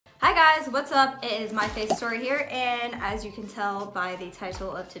Hi guys, what's up? It is my face story here, and as you can tell by the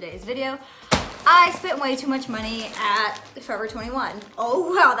title of today's video, I spent way too much money at Forever 21.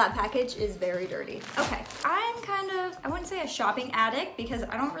 Oh wow, that package is very dirty. Okay, I'm kind of, I wouldn't say a shopping addict because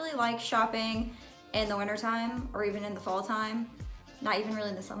I don't really like shopping in the wintertime or even in the fall time. Not even really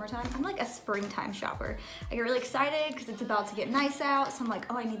in the summertime. I'm like a springtime shopper. I get really excited because it's about to get nice out. So I'm like,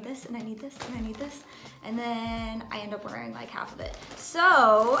 oh, I need this and I need this and I need this. And then I end up wearing like half of it.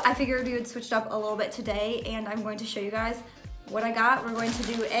 So I figured we would switch it up a little bit today, and I'm going to show you guys what I got. We're going to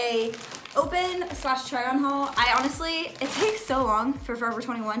do a open/try on haul. I honestly, it takes so long for Forever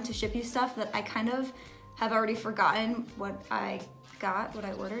 21 to ship you stuff that I kind of have already forgotten what I got, what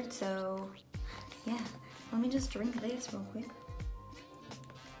I ordered. So yeah, let me just drink this real quick.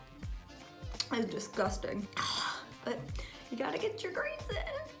 It's disgusting, but you gotta get your greens in.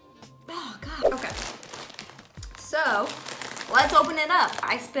 Oh God, okay. So let's open it up.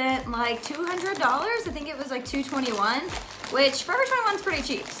 I spent like $200. I think it was like $221, which Forever 21 is pretty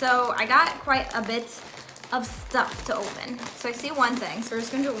cheap. So I got quite a bit of stuff to open. So I see one thing, so we're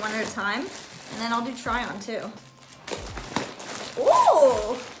just gonna do it one at a time, and then I'll do try on too.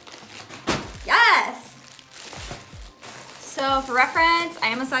 Ooh, yes. So for reference, I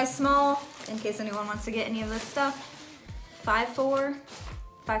am a size small, in case anyone wants to get any of this stuff. 5'4",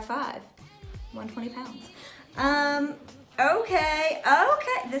 5'5", 120 pounds. Okay.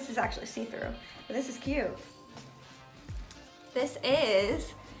 This is actually see-through, but this is cute. This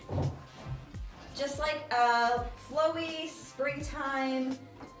is just like a flowy springtime,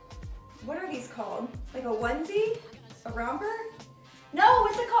 what are these called? Like a onesie? A romper? No,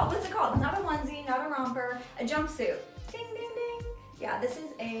 what's it called? What's it called? Not a onesie, not a romper, a jumpsuit. Ding, ding, ding. Yeah, this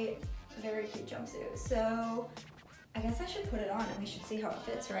is a very cute jumpsuit. So I guess I should put it on and we should see how it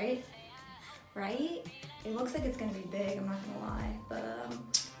fits, right? Right? It looks like it's gonna be big, I'm not gonna lie, but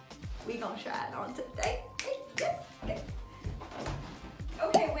we gonna try it on today. Yes. Okay.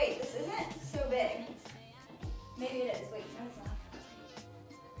 Okay, wait, this isn't so big. Maybe it is. Wait, no, it's not.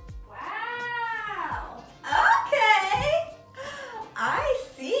 Wow. Okay. I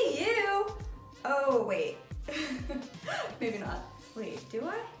see you. Oh, wait. Maybe not. Wait, do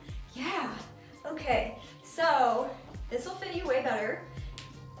I? Yeah. Okay, so this will fit you way better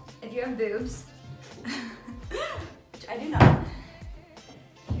if you have boobs, which I do not.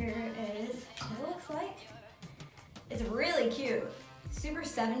 Here is what it looks like. It's really cute. Super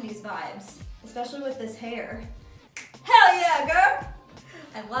 70s vibes, especially with this hair. Hell yeah, girl!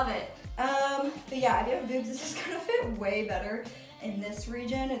 I love it. But yeah, if you have boobs, this is gonna fit way better in this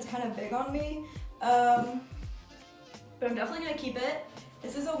region. It's kind of big on me. But I'm definitely gonna keep it.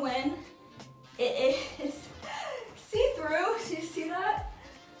 This is a win. It is see-through. Do you see that?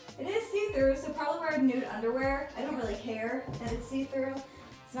 It is see-through, so probably wear nude underwear. I don't really care that it's see-through.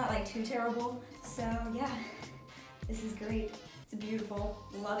 It's not like too terrible. So yeah, this is great. It's beautiful.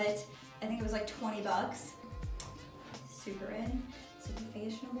 Love it. I think it was like 20 bucks. Super in, super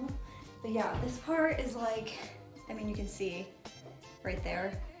fashionable. But yeah, this part is like, I mean, you can see right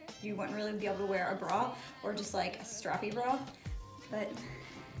there. You wouldn't really be able to wear a bra or just like a strappy bra, but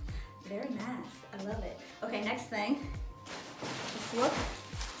very nice. I love it. Okay, next thing.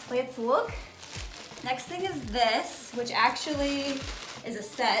 Let's look. Next thing is this, which actually is a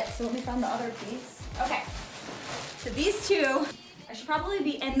set. So let me find the other piece. Okay. So these two, I should probably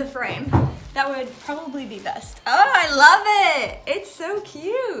be in the frame. That would probably be best. Oh, I love it. It's so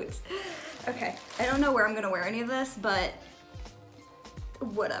cute. Okay, I don't know where I'm gonna wear any of this, but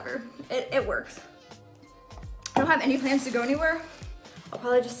whatever, it works. I don't have any plans to go anywhere. I'll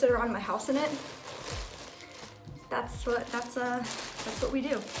probably just sit around my house in it. That's what we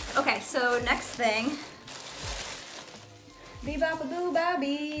do. Okay, so next thing. Bee-bop-a-boo-bop,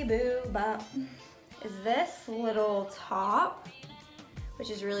 is this little top, which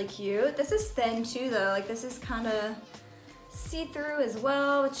is really cute. This is thin too though, like this is kind of see-through as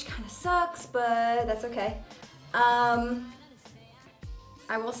well, which kind of sucks, but that's okay. I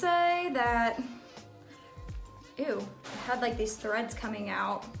will say that, ew, it had like these threads coming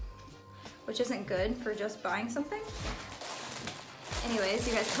out, which isn't good for just buying something. Anyways,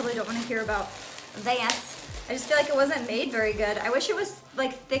 you guys probably don't want to hear about that. I just feel like it wasn't made very good. I wish it was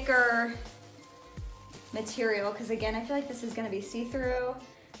like thicker material, because again, I feel like this is gonna be see-through.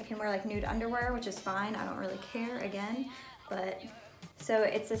 I can wear like nude underwear, which is fine. I don't really care again, but so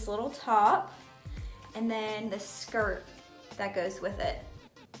it's this little top and then the skirt that goes with it.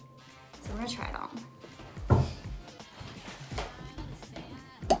 So we're gonna try it on.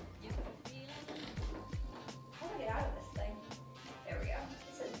 How do I get out of this thing? There we go.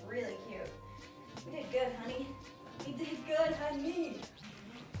 This is really cute. We did good, honey. We did good, honey.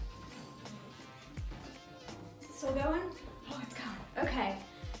 Still going? Oh, it's going. Okay.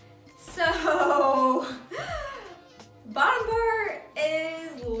 So, bottom part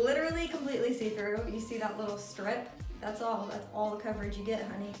is literally completely see-through. You see that little strip? That's all the coverage you get,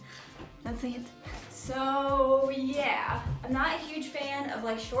 honey. That's it. So yeah, I'm not a huge fan of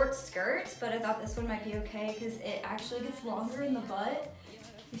like short skirts, but I thought this one might be okay because it actually gets longer in the butt.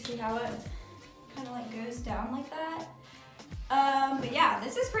 You see how it kind of like goes down like that? But yeah,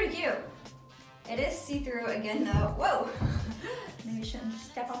 this is pretty cute. It is see-through again though. Whoa, maybe I shouldn't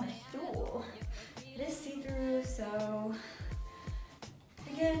step on my stool. It is see-through, so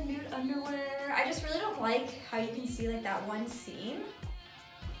again, nude underwear. I just really don't like how you can see like that one seam.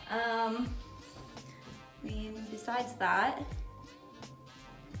 I mean, besides that,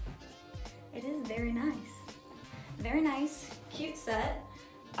 it is very nice. Very nice, cute set.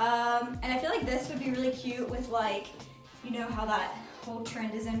 And I feel like this would be really cute with like, you know how that whole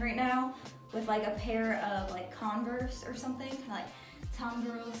trend is in right now? With like a pair of like Converse or something, like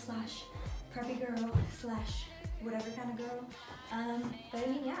tomgirl slash preppy girl slash whatever kind of girl. But I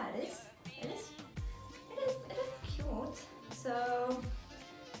mean, yeah, it is cute. So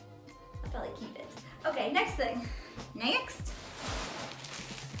I felt like keep it. Okay, next thing. Next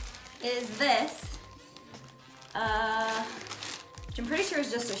is this, which I'm pretty sure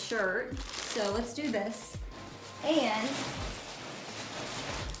is just a shirt. So let's do this. And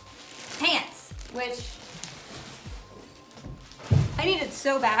pants, which I needed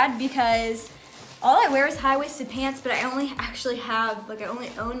so bad because all I wear is high-waisted pants, but I only actually have, like I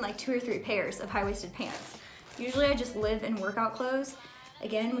only own like 2 or 3 pairs of high-waisted pants. Usually I just live in workout clothes.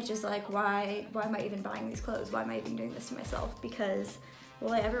 Again, which is like, why am I even buying these clothes? Why am I even doing this to myself? Because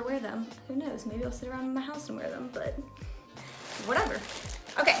will I ever wear them? Who knows? Maybe I'll sit around in my house and wear them, but whatever.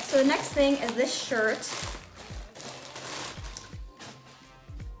 Okay, so the next thing is this shirt.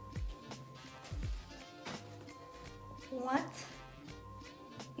 What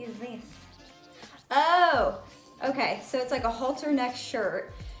is this? Oh, okay, so it's like a halter neck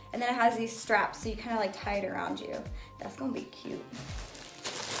shirt, and then it has these straps, so you kind of like tie it around you. That's gonna be cute.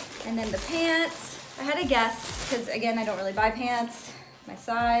 And then the pants, I had to guess, because again, I don't really buy pants. My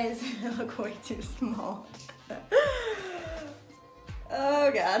size, they look way too small.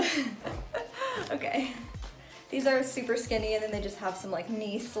 Oh God. Okay. These are super skinny, and then they just have some like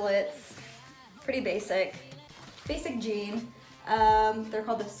knee slits. Pretty basic. Basic jean. They're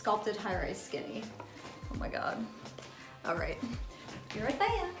called the Sculpted High-Rise Skinny. Oh my God. All right, be right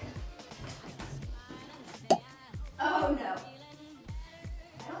back. Oh no.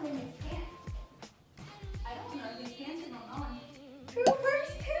 I don't think these pants. I don't know if these pants are going on. Who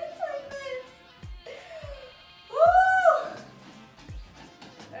wears pants like this? Woo!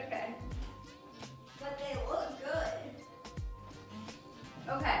 Okay. But they look good.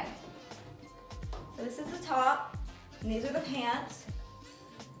 Okay. So this is the top, and these are the pants.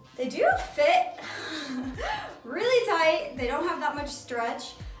 They do fit really tight. They don't have that much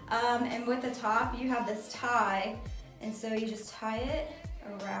stretch. And with the top, you have this tie, and so you just tie it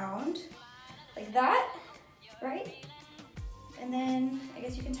around like that, right? And then I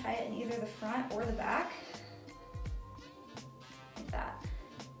guess you can tie it in either the front or the back, like that.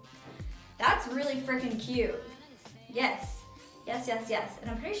 That's really freaking cute. Yes, yes, yes, yes. And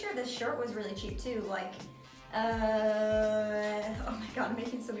I'm pretty sure this shirt was really cheap too. Like, oh my God, I'm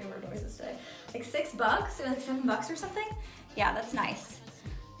making so many weird noises today. Like $6 or like $7 or something. Yeah, that's nice.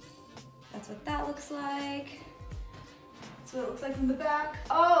 That's what that looks like. That's what it looks like from the back.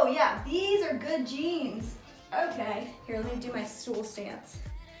 Oh yeah, these are good jeans. Okay, here, let me do my stool stance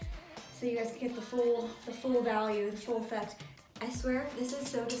so you guys can get the full value, the full effect. I swear, this is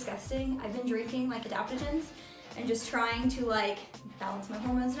so disgusting. I've been drinking like adaptogens and just trying to like balance my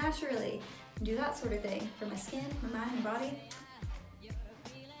hormones naturally and do that sort of thing for my skin, my mind, my body.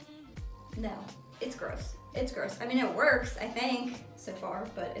 No, it's gross. It's gross. I mean, it works, I think, so far,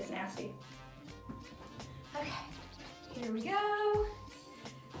 but it's nasty. Okay, here we go.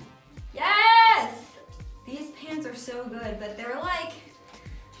 Yes! These pants are so good, but they're like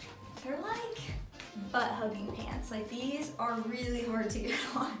butt-hugging pants. Like, these are really hard to get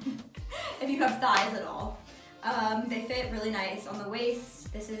on if you have thighs at all. They fit really nice on the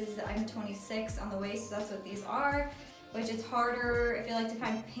waist. This is, I'm 26 on the waist, so that's what these are, which is harder if you like to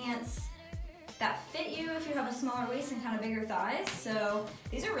find pants that fit you if you have a smaller waist and kind of bigger thighs. So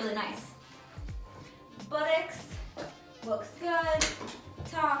these are really nice. Buttocks, looks good.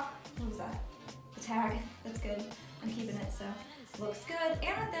 Top, what was that? The tag, that's good. I'm keeping it, so looks good.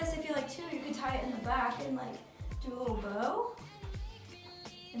 And with this, if you like too, you could tie it in the back and like do a little bow,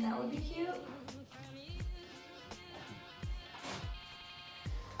 and that would be cute.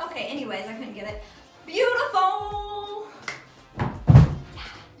 Okay, anyways, I couldn't get it. Beautiful.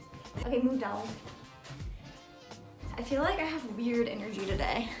 Okay, move down. I feel like I have weird energy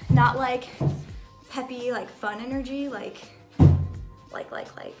today. Not like peppy, like fun energy, like,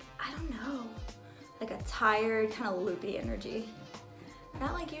 I don't know. Like a tired, kind of loopy energy.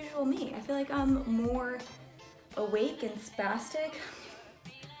 Not like usual me. I feel like I'm more awake and spastic.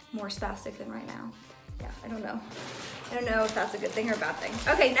 More spastic than right now. Yeah, I don't know. I don't know if that's a good thing or a bad thing.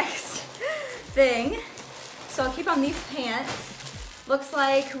 Okay, next thing. So I'll keep on these pants. Looks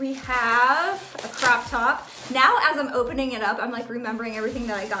like we have a crop top. Now as I'm opening it up, I'm like remembering everything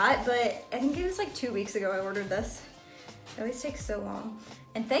that I got, but I think it was like 2 weeks ago I ordered this. It always takes so long.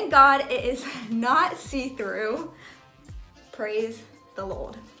 And thank God it is not see-through. Praise the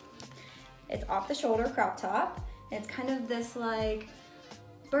Lord. It's off the shoulder crop top. And it's kind of this like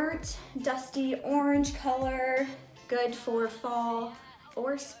burnt, dusty orange color. Good for fall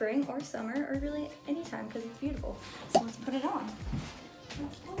or spring or summer or really anytime because it's beautiful. So let's put it on.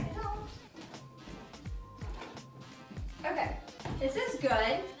 Let's put it on. Okay, this is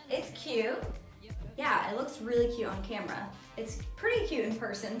good. It's cute. Yeah, it looks really cute on camera. It's pretty cute in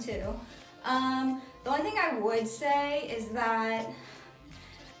person too. The only thing I would say is that,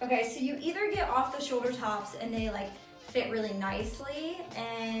 okay, so you either get off the shoulder tops and they like fit really nicely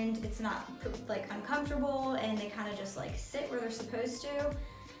and it's not like uncomfortable and they kind of just like sit where they're supposed to.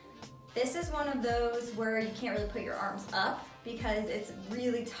 This is one of those where you can't really put your arms up because it's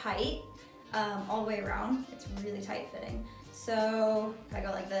really tight all the way around. It's really tight fitting. So if I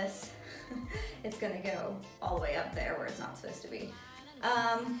go like this, it's gonna go all the way up there where it's not supposed to be.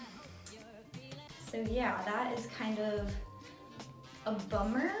 So yeah, that is kind of a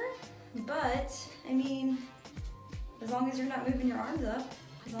bummer, but I mean, as long as you're not moving your arms up,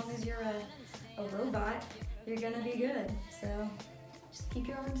 as long as you're a robot, you're gonna be good. So just keep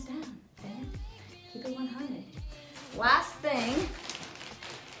your arms down, okay? Keep it 100. Last thing,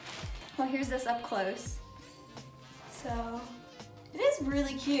 well, here's this up close. So it is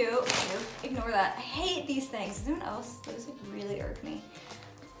really cute. Ignore that. I hate these things. Is anyone else? Those like really irk me.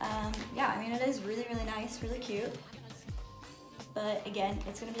 Yeah, I mean, it is really, really nice, really cute. But again,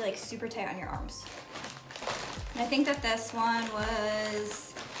 it's gonna be like super tight on your arms. And I think that this one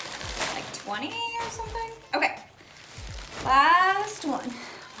was like 20 or something. Okay, last one.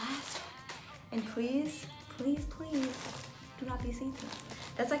 Last one. And please, please, please, do not be see-through.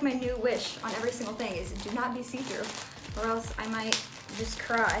 That's like my new wish on every single thing is do not be see-through or else I might just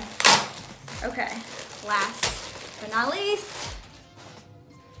cry. Okay, last but not least.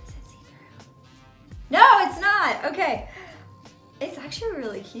 Is it see-through? No, it's not. Okay, it's actually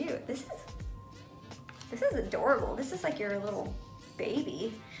really cute. This is adorable. This is like your little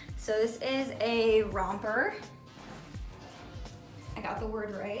baby. So this is a romper. I got the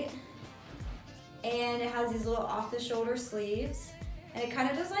word right. And it has these little off the shoulder sleeves. And it kind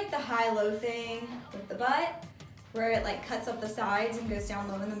of does like the high-low thing with the butt, where it like cuts up the sides and goes down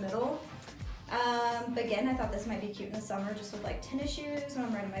low in the middle. But again, I thought this might be cute in the summer just with like tennis shoes when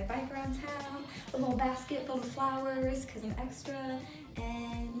I'm riding my bike around town. A little basket full of flowers because I'm extra.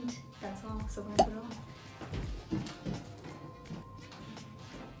 And that's all, so we're gonna put it on.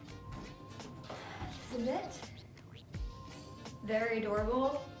 This is it. Very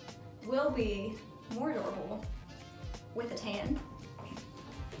adorable. Will be more adorable with a tan.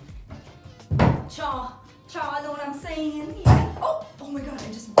 Chaw, I know what I'm saying. Yeah. Oh my God, I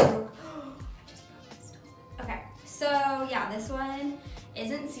just broke. I just broke my stool. Okay, so yeah, this one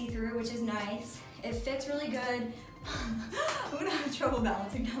isn't see-through, which is nice. It fits really good. I'm gonna have trouble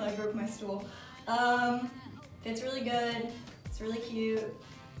balancing now that I broke my stool. Fits really good. It's really cute.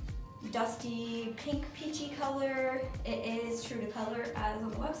 Dusty pink peachy color. It is true to color as on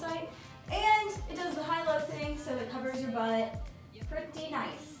the website. And it does the high-low thing, so it covers your butt. Pretty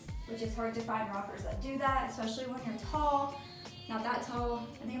nice, which is hard to find rompers that do that, especially when you're tall. Not that tall.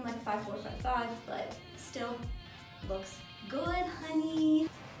 I think I'm like 5'4", 5'5", but still looks good, honey.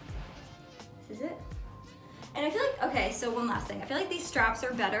 This is it. And I feel like, okay, so one last thing. I feel like these straps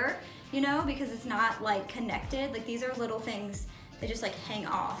are better, you know, because it's not like connected. Like these are little things that just like hang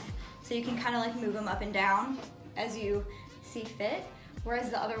off. So you can kind of like move them up and down as you see fit. Whereas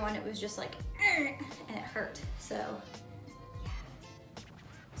the other one, it was just like, and it hurt. So yeah,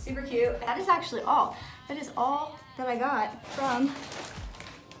 super cute. That is actually all. That is all that I got from,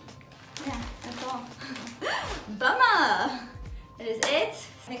 yeah, that's all. Bummer. That is it.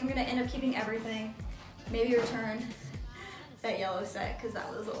 I think I'm gonna end up keeping everything. Maybe return that yellow set because that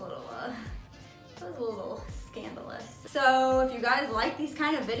was a little scandalous. So if you guys like these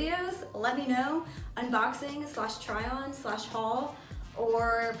kind of videos, let me know. Unboxing / try on / haul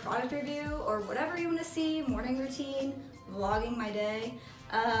or product review or whatever you want to see, morning routine, vlogging my day.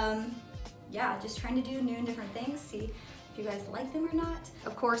 Yeah, just trying to do new and different things, see if you guys like them or not.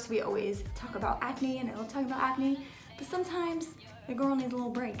 Of course, we always talk about acne, and I love talking about acne, but sometimes the girl needs a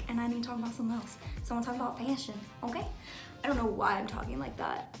little break and I need to talk about something else. So I want to talk about fashion, okay? I don't know why I'm talking like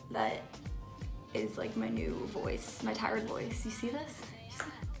that. That is like my new voice, my tired voice. You see this? You see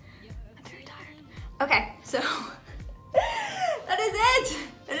that? I'm very tired. Okay, so that is it.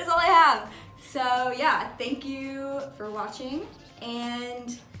 That is all I have. So yeah, thank you for watching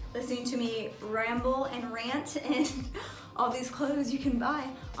and listening to me ramble and rant and all these clothes you can buy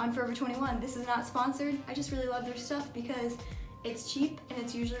on Forever 21. This is not sponsored. I just really love their stuff because it's cheap and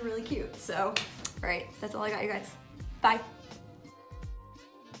it's usually really cute. So, all right, that's all I got, you guys. Bye.